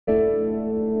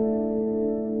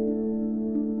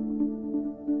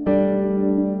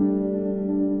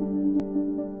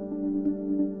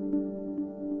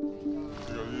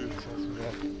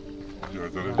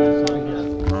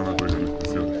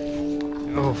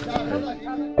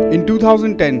In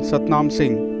 2010, Satnam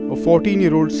Singh, a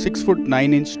 14-year-old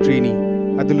 6'9" trainee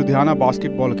at the Ludhiana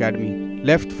Basketball Academy,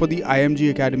 left for the IMG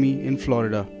Academy in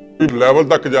Florida. Level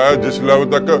तक जाया जिस level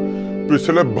तक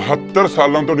पिछले 72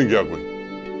 सालों तो नहीं गया कोई।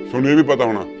 सुनिए भी पता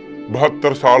होना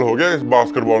 72 साल हो गए इस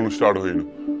बास्केटबॉल स्टार्ट हुई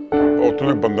और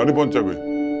उत्थे बंदा नहीं पहुंचा कोई।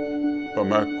 तो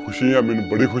मैं खुशी है, मैनू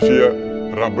बड़ी खुशी है,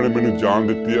 रब ने मैनू जान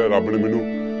दी है, रब ने मैनू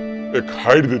एक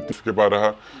हाइट दी उसके पास रहा।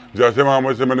 जैसे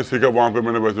वहाँ से मैंने सीखा वहाँ पे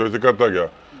मैंने वैसे वैसे करता गया।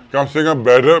 कम से कम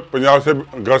बैटर 50 से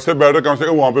घर से बैटर कम से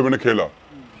कम वहाँ पे मैंने खेला,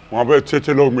 वहाँ पे अच्छे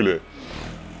अच्छे लोग मिले।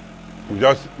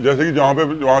 जैसे कि जहाँ पे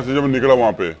वहाँ से जब मैं निकला,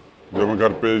 वहाँ पे जब मैं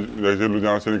घर पे जैसे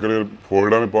लुधियाना से निकल कर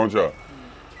फ्लोरिडा में पहुँचा,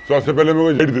 सबसे पहले मेरे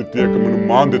को हाइट देती है कि मैंने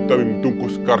मान देता भी तुम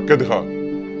कुछ करके दिखा।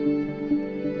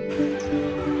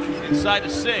 Inside to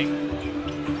Singh.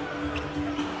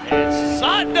 It's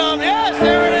Satnam. Yes,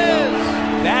 there it is.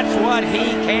 That's what he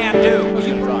can do.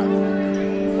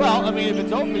 Well, I mean, if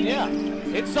it's open, yeah.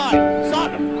 Inside,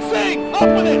 Satnam, Singh, up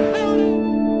with it.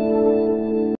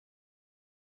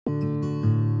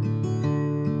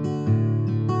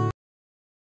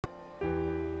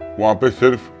 वहाँ पे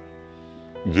सिर्फ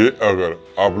ये अगर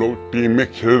आप लोग टीम में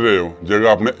खेल रहे हो,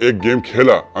 जगह आपने एक गेम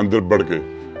खेला अंदर बढ़ के,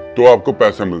 तो आपको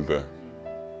पैसा मिलता है,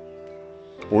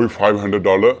 वही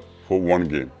 $500 फॉर 1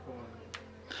 गेम।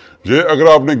 ये अगर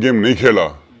आपने गेम नहीं खेला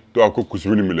तो आपको कुछ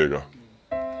भी नहीं मिलेगा,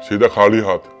 सीधा खाली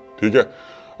हाथ, ठीक है।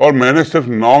 और मैंने सिर्फ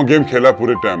 9 गेम खेला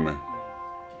पूरे टाइम में,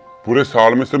 पूरे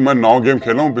साल में सिर्फ मैं 9 गेम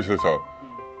खेला हूँ पिछले साल।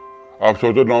 आप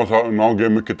सोचो 9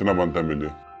 गेम में कितना बनता है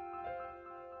मुझे।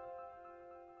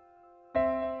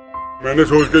 मैंने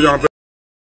सोच के यहाँ पे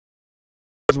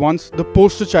Was once the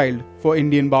poster child for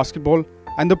Indian basketball,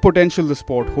 and the potential the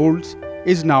sport holds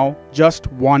is now just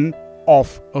one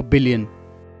of a billion.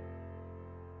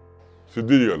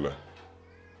 सीधी जी गल है,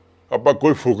 ਆਪਾਂ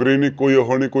कोई फुकरी नहीं, कोई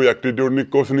ओह नहीं, कोई एटीट्यूड नहीं,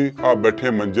 कुछ नहीं। आप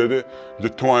बैठे मंजे दे,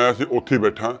 जिथों आया सी उत्थे ही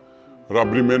बैठा,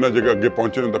 रब दी मेहर नाल जे अगे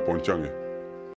पहुंचे नहीं तो पहुंचांगे।